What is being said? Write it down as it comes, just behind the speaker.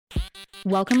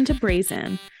Welcome to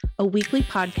Brazen, a weekly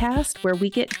podcast where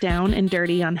we get down and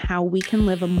dirty on how we can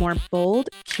live a more bold,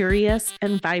 curious,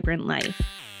 and vibrant life.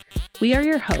 We are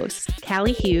your hosts,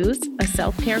 Callie Hughes, a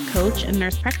self-care coach and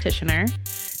nurse practitioner,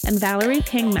 and Valerie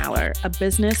King-Maller, a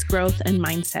business growth and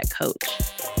mindset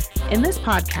coach. In this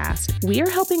podcast, we are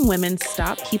helping women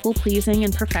stop people-pleasing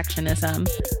and perfectionism,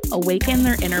 awaken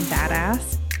their inner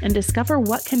badass, and discover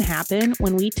what can happen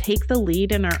when we take the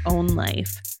lead in our own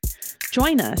life.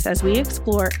 Join us as we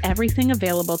explore everything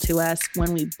available to us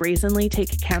when we brazenly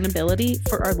take accountability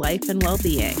for our life and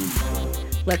well-being.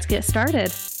 Let's get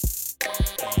started.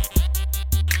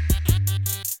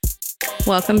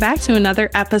 Welcome back to another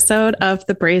episode of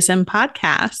the Brazen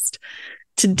Podcast.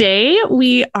 Today,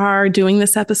 we are doing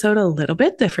this episode a little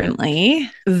bit differently.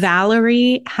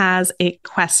 Valerie has a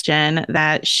question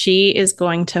that she is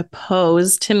going to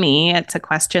pose to me. It's a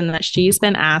question that she's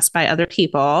been asked by other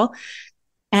people.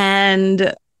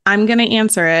 And I'm going to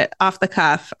answer it off the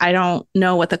cuff. I don't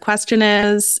know what the question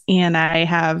is, and I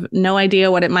have no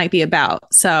idea what it might be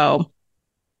about. So,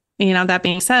 that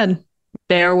being said,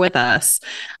 bear with us.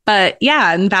 But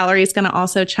yeah, and Valerie's going to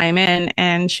also chime in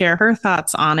and share her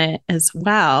thoughts on it as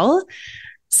well.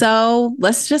 So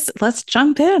let's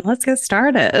jump in. Let's get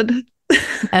started.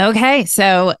 Okay.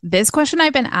 So this question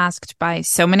I've been asked by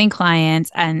so many clients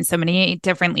and so many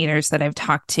different leaders that I've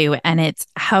talked to, and it's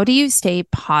how do you stay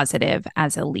positive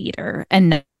as a leader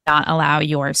and not allow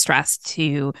your stress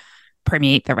to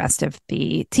permeate the rest of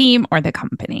the team or the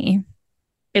company?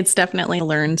 It's definitely a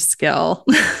learned skill.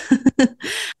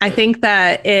 I think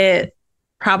that it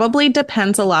probably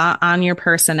depends a lot on your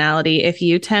personality. If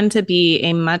you tend to be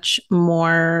a much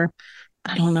more,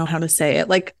 I don't know how to say it,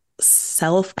 like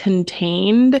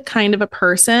self-contained kind of a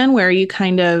person where you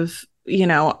kind of,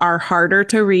 are harder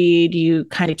to read, you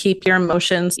kind of keep your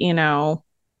emotions,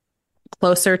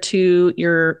 closer to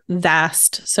your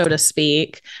vest, so to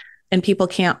speak. And people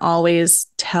can't always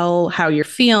tell how you're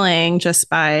feeling just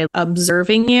by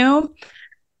observing you,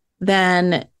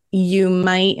 then you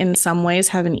might in some ways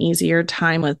have an easier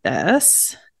time with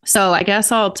this. So I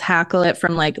guess I'll tackle it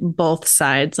from like both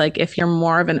sides. Like if you're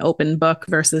more of an open book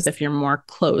versus if you're more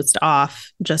closed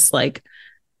off, just like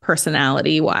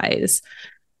personality wise.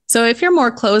 So if you're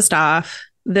more closed off,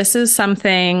 this is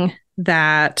something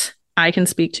that I can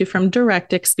speak to from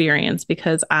direct experience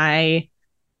because I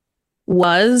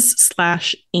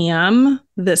was/am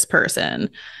this person.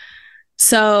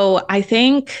 So I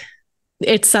think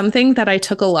it's something that I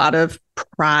took a lot of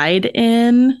pride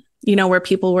in, where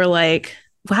people were like,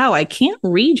 wow, I can't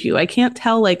read you. I can't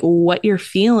tell like what you're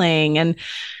feeling. And,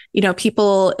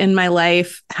 people in my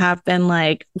life have been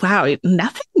like, wow,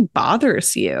 nothing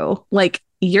bothers you. Like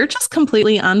you're just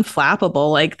completely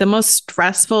unflappable. Like the most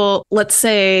stressful, let's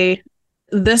say,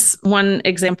 this one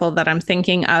example that I'm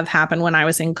thinking of happened when I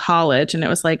was in college, and it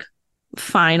was like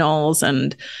finals,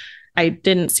 and I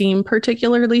didn't seem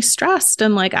particularly stressed,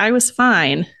 and like I was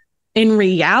fine. In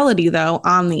reality, though,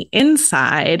 on the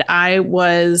inside, I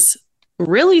was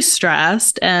really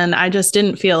stressed, and I just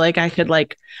didn't feel like I could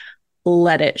like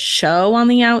let it show on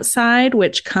the outside,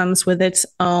 which comes with its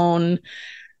own,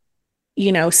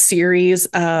 series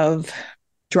of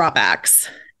drawbacks.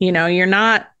 You're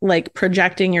not like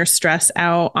projecting your stress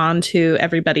out onto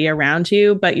everybody around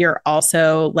you, but you're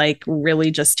also like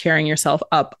really just tearing yourself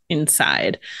up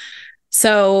inside.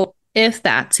 So if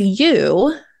that's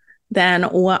you, then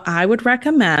what I would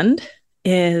recommend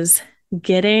is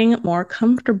getting more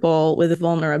comfortable with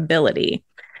vulnerability.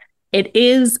 It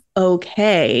is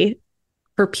okay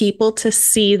for people to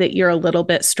see that you're a little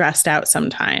bit stressed out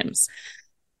sometimes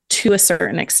to a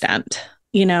certain extent.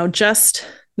 Just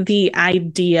the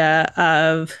idea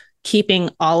of keeping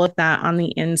all of that on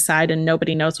the inside and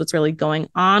nobody knows what's really going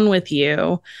on with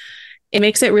you, it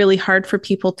makes it really hard for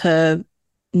people to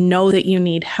know that you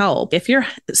need help. If you're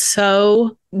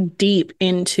so deep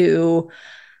into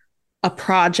a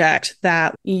project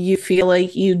that you feel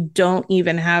like you don't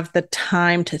even have the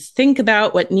time to think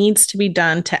about what needs to be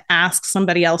done to ask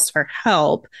somebody else for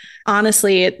help,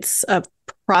 honestly, it's a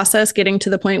process getting to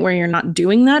the point where you're not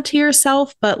doing that to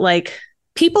yourself, but like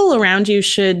people around you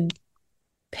should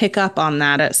pick up on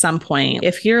that at some point.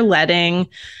 If you're letting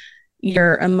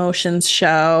your emotions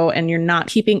show and you're not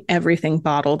keeping everything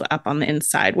bottled up on the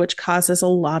inside, which causes a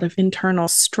lot of internal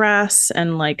stress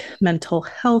and like mental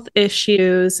health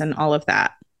issues and all of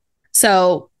that.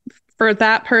 So for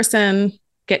that person,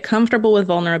 get comfortable with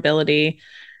vulnerability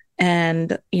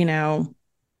and,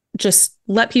 just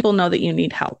let people know that you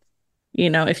need help,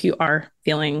 if you are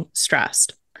feeling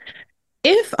stressed.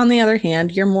 If, on the other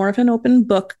hand, you're more of an open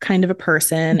book kind of a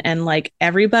person and like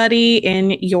everybody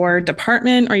in your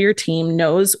department or your team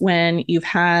knows when you've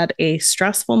had a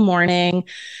stressful morning,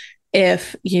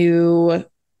 if you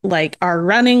like are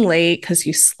running late because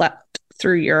you slept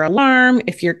through your alarm,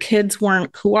 if your kids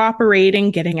weren't cooperating,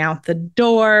 getting out the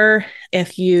door,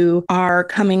 if you are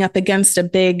coming up against a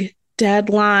big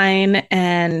deadline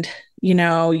and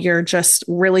you're just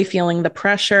really feeling the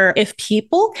pressure. If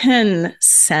people can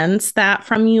sense that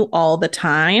from you all the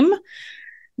time,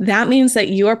 that means that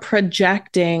you are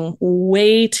projecting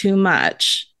way too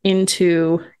much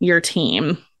into your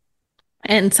team.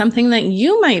 And something that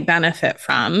you might benefit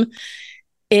from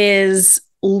is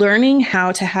learning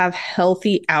how to have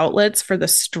healthy outlets for the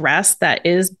stress that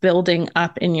is building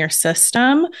up in your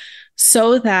system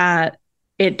so that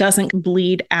it doesn't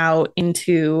bleed out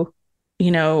into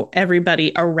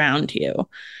everybody around you.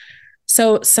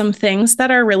 So some things that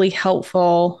are really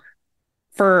helpful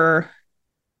for,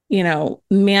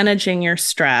 managing your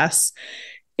stress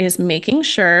is making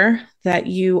sure that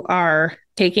you are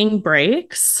taking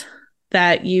breaks,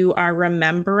 that you are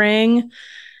remembering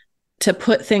to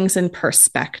put things in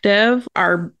perspective.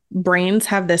 Our brains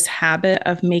have this habit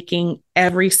of making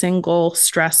every single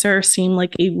stressor seem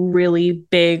like a really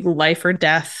big life or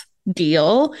death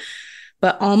deal,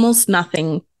 but almost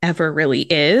nothing ever really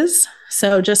is.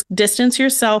 So just distance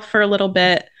yourself for a little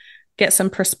bit, get some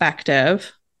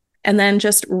perspective, and then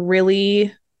just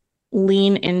really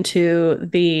lean into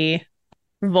the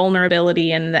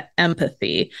vulnerability and the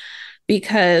empathy.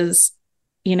 Because,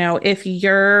 if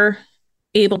you're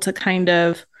able to kind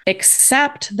of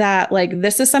accept that, like,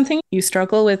 this is something you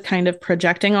struggle with, kind of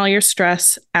projecting all your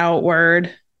stress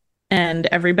outward, and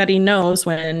everybody knows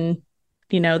when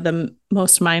the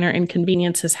most minor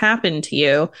inconvenience has happened to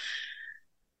you,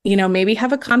 maybe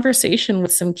have a conversation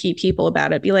with some key people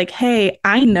about it. Be like, hey,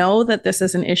 I know that this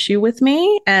is an issue with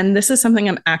me, and this is something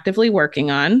I'm actively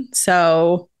working on.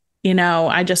 So,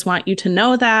 I just want you to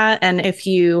know that. And if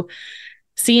you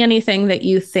see anything that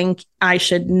you think I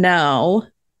should know,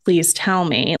 please tell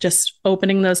me. Just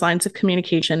opening those lines of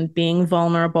communication, being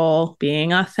vulnerable,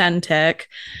 being authentic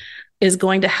is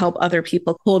going to help other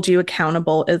people hold you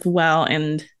accountable as well.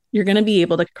 And you're going to be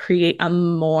able to create a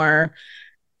more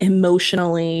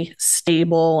emotionally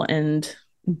stable and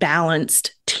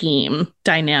balanced team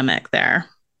dynamic there.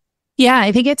 Yeah,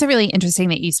 I think it's really interesting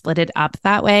that you split it up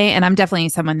that way. And I'm definitely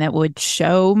someone that would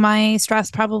show my stress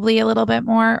probably a little bit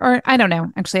more, or I don't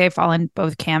know. Actually, I fall in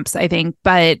both camps, I think.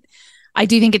 But I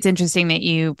do think it's interesting that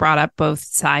you brought up both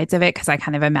sides of it, because I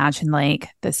kind of imagine like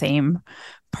the same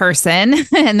person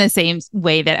and the same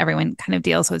way that everyone kind of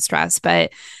deals with stress.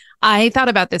 But I thought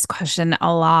about this question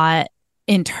a lot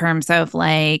in terms of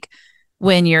like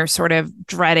when you're sort of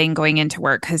dreading going into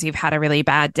work because you've had a really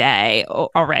bad day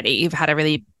already, you've had a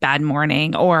really bad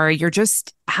morning, or you're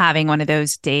just having one of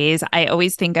those days. I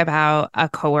always think about a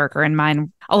coworker in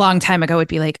mine a long time ago would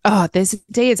be like, oh, this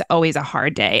day is always a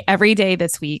hard day. Every day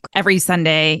this week, every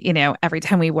Sunday, every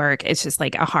time we work, it's just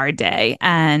like a hard day.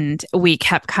 And we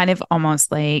kept kind of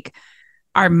almost like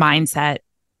our mindset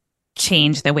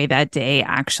change the way that day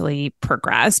actually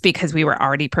progressed, because we were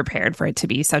already prepared for it to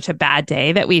be such a bad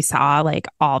day that we saw like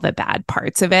all the bad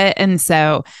parts of it. And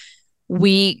so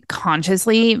we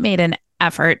consciously made an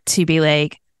effort to be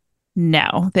like,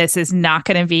 no, this is not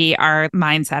going to be our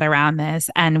mindset around this.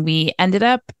 And we ended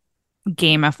up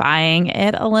gamifying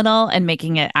it a little and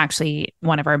making it actually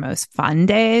one of our most fun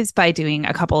days by doing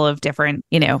a couple of different,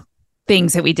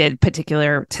 things that we did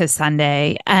particular to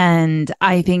Sunday. And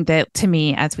I think that, to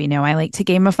me, as we know, I like to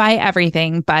gamify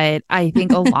everything, but I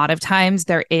think a lot of times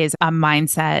there is a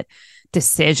mindset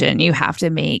decision you have to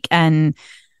make. And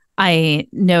I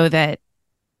know that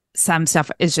some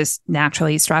stuff is just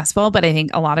naturally stressful, but I think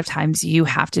a lot of times you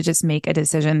have to just make a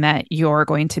decision that you're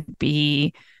going to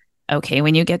be okay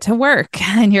when you get to work,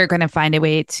 and you're going to find a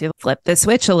way to flip the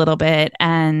switch a little bit.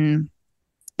 And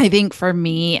I think for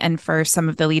me and for some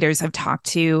of the leaders I've talked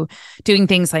to, doing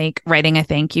things like writing a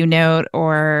thank you note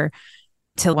or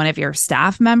to one of your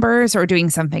staff members or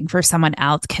doing something for someone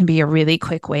else can be a really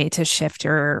quick way to shift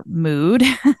your mood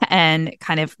and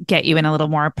kind of get you in a little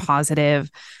more positive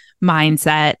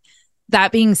mindset.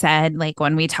 That being said, like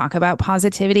when we talk about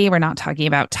positivity, we're not talking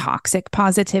about toxic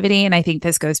positivity. And I think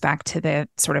this goes back to the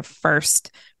sort of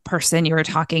first person you were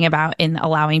talking about in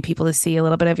allowing people to see a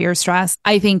little bit of your stress.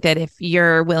 I think that if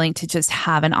you're willing to just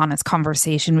have an honest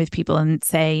conversation with people and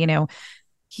say,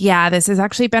 Yeah, this has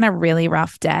actually been a really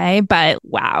rough day, but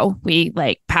wow, we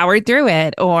like powered through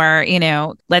it. Or,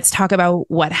 let's talk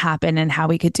about what happened and how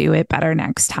we could do it better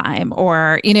next time.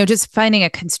 Or, just finding a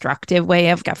constructive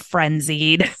way of a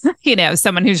frenzied,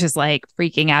 someone who's just like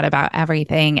freaking out about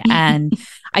everything. And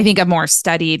I think a more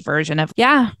studied version of,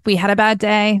 yeah, we had a bad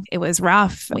day. It was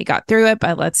rough. We got through it,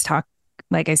 but let's talk,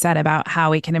 like I said, about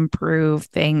how we can improve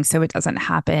things so it doesn't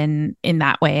happen in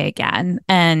that way again.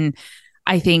 And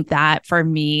I think that for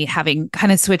me, having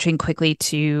kind of switching quickly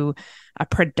to a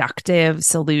productive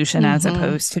solution as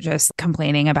opposed to just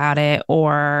complaining about it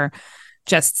or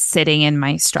just sitting in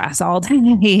my stress all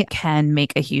day can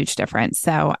make a huge difference.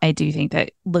 So I do think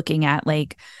that looking at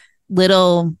like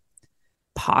little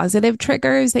positive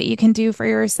triggers that you can do for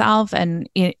yourself, and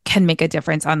it can make a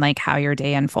difference on like how your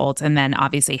day unfolds, and then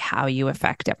obviously how you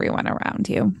affect everyone around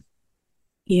you.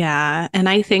 Yeah. And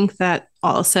I think that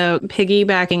also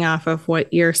piggybacking off of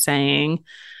what you're saying,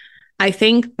 I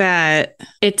think that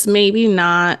it's maybe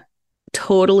not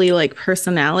totally like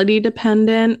personality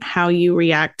dependent how you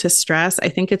react to stress. I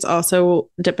think it's also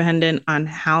dependent on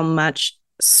how much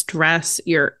stress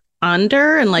you're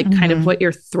under and like kind of what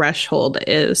your threshold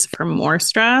is for more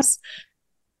stress.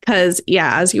 Because,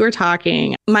 yeah, as you were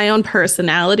talking, my own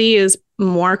personality is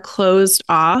more closed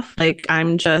off. Like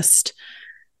I'm just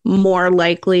more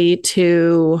likely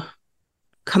to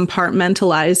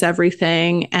compartmentalize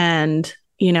everything and,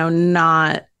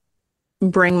 not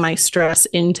bring my stress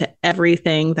into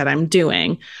everything that I'm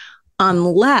doing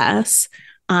unless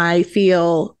I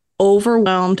feel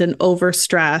overwhelmed and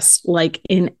overstressed, like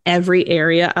in every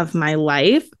area of my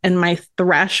life. And my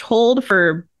threshold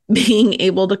for being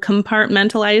able to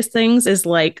compartmentalize things is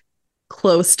like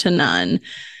close to none.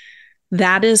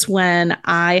 That is when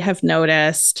I have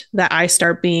noticed that I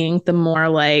start being the more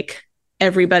like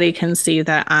everybody can see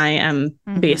that I am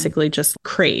basically just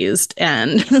crazed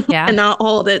and cannot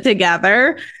hold it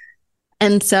together.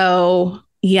 And so,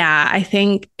 yeah, I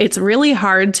think it's really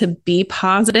hard to be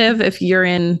positive if you're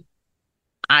in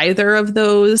either of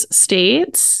those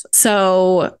states.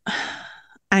 So,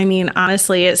 I mean,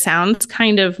 honestly, it sounds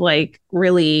kind of like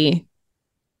really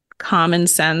common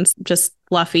sense, just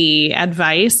fluffy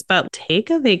advice, but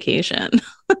take a vacation.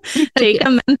 Take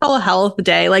a mental health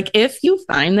day. Like if you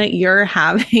find that you're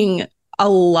having a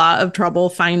lot of trouble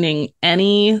finding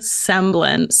any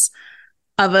semblance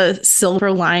of a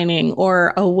silver lining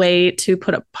or a way to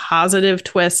put a positive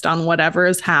twist on whatever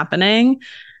is happening,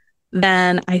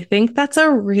 then I think that's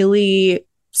a really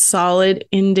solid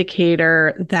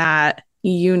indicator that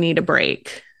you need a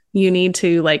break. You need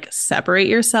to like separate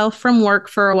yourself from work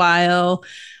for a while,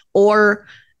 or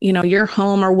your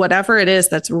home or whatever it is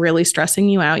that's really stressing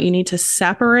you out. You need to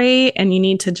separate and you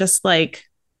need to just like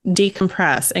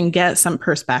decompress and get some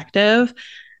perspective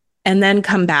and then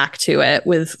come back to it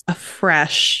with a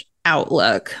fresh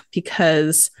outlook,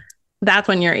 because that's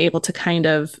when you're able to kind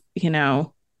of,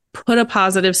 put a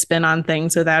positive spin on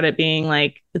things without it being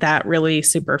like that really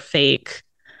super fake,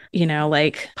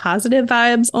 like positive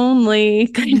vibes only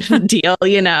kind of deal,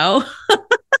 But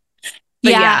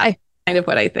yeah, kind of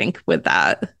what I think with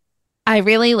that. I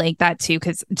really like that too,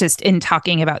 because just in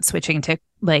talking about switching to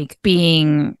like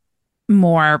being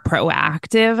more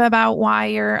proactive about why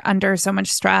you're under so much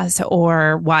stress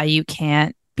or why you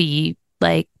can't be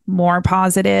like more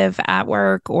positive at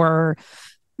work or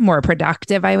more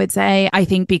productive, I would say. I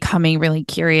think becoming really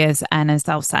curious and a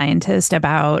self-scientist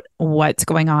about what's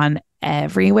going on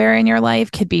everywhere in your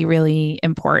life could be really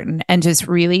important, and just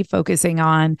really focusing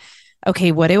on,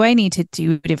 okay, what do I need to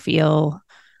do to feel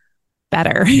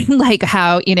better? Like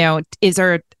how, is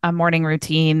there a morning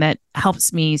routine that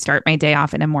helps me start my day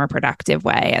off in a more productive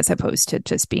way as opposed to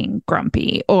just being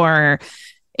grumpy? Or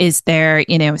is there,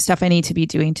 stuff I need to be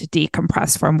doing to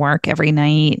decompress from work every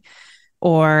night?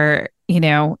 Or,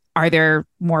 are there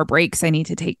more breaks I need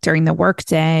to take during the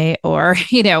workday? Or,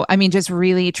 just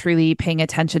really, truly paying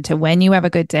attention to when you have a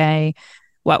good day,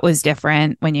 what was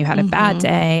different when you had a bad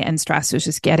day and stress was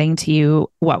just getting to you,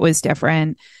 what was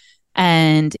different?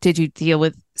 And did you deal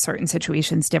with certain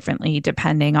situations differently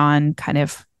depending on kind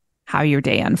of how your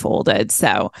day unfolded?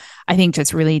 So I think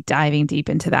just really diving deep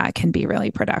into that can be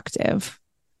really productive.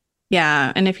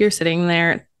 Yeah. And if you're sitting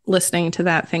there listening to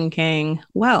that thinking,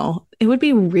 well, it would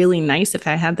be really nice if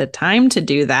I had the time to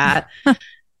do that.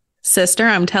 Sister,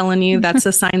 I'm telling you, that's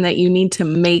a sign that you need to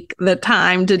make the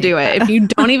time to do it. If you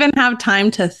don't even have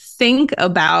time to think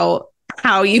about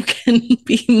how you can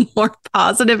be more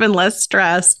positive and less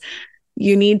stressed,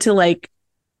 you need to like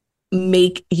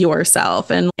make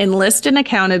yourself and enlist an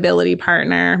accountability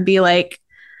partner. Be like,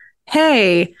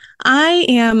 hey, I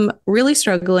am really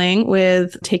struggling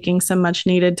with taking some much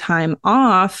needed time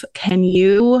off. Can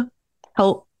you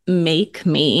help make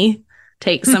me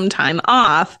take some time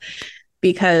off?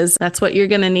 Because that's what you're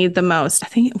going to need the most. I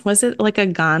think, was it like a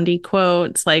Gandhi quote?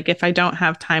 It's like, if I don't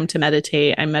have time to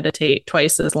meditate, I meditate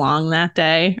twice as long that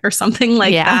day or something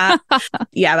like that.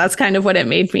 Yeah, that's kind of what it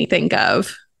made me think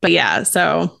of. But yeah,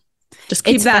 so just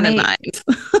keep that in mind.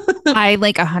 I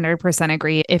like 100%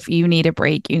 agree. If you need a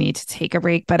break, you need to take a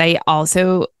break. But I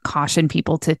also caution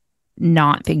people to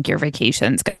not think your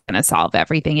vacation's going to solve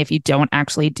everything if you don't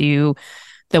actually do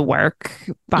the work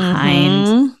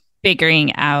behind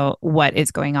figuring out what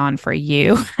is going on for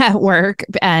you at work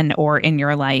and or in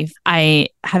your life. I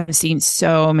have seen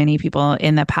so many people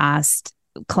in the past,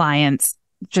 clients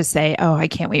just say, oh, I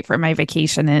can't wait for my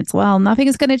vacation. And it's, well, nothing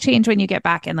is going to change when you get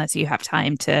back unless you have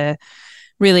time to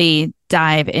really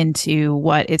dive into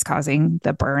what is causing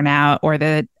the burnout or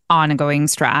the ongoing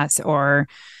stress or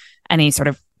any sort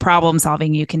of problem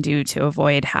solving you can do to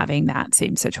avoid having that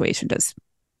same situation just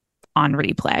on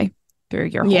replay through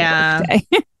your whole workday.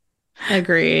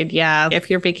 Agreed. Yeah. If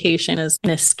your vacation is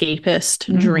an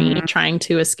escapist dream, trying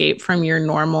to escape from your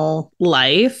normal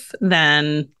life,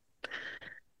 then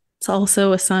it's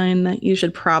also a sign that you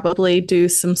should probably do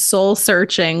some soul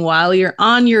searching while you're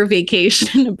on your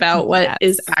vacation about what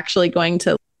is actually going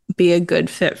to be a good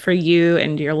fit for you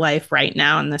and your life right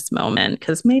now in this moment.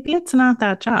 Because maybe it's not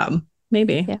that job.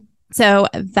 Maybe. Yeah. So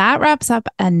that wraps up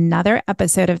another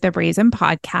episode of the Brazen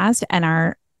Podcast and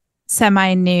our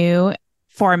semi-new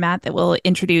format that we'll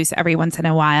introduce every once in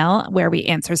a while where we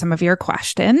answer some of your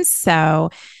questions. So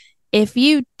if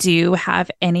you do have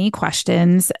any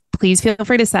questions, please feel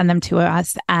free to send them to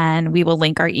us and we will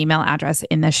link our email address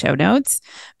in the show notes.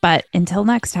 But until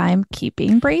next time, keep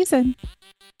being brazen.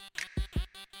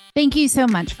 Thank you so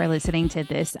much for listening to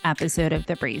this episode of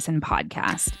the Brazen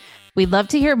Podcast. We'd love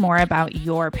to hear more about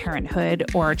your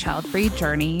parenthood or child-free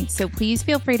journey, so please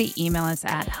feel free to email us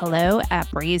at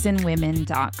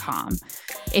hello@brazenwomen.com.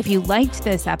 If you liked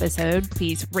this episode,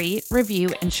 please rate,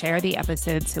 review, and share the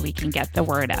episode so we can get the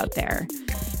word out there.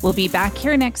 We'll be back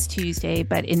here next Tuesday,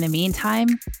 but in the meantime,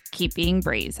 keep being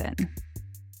brazen.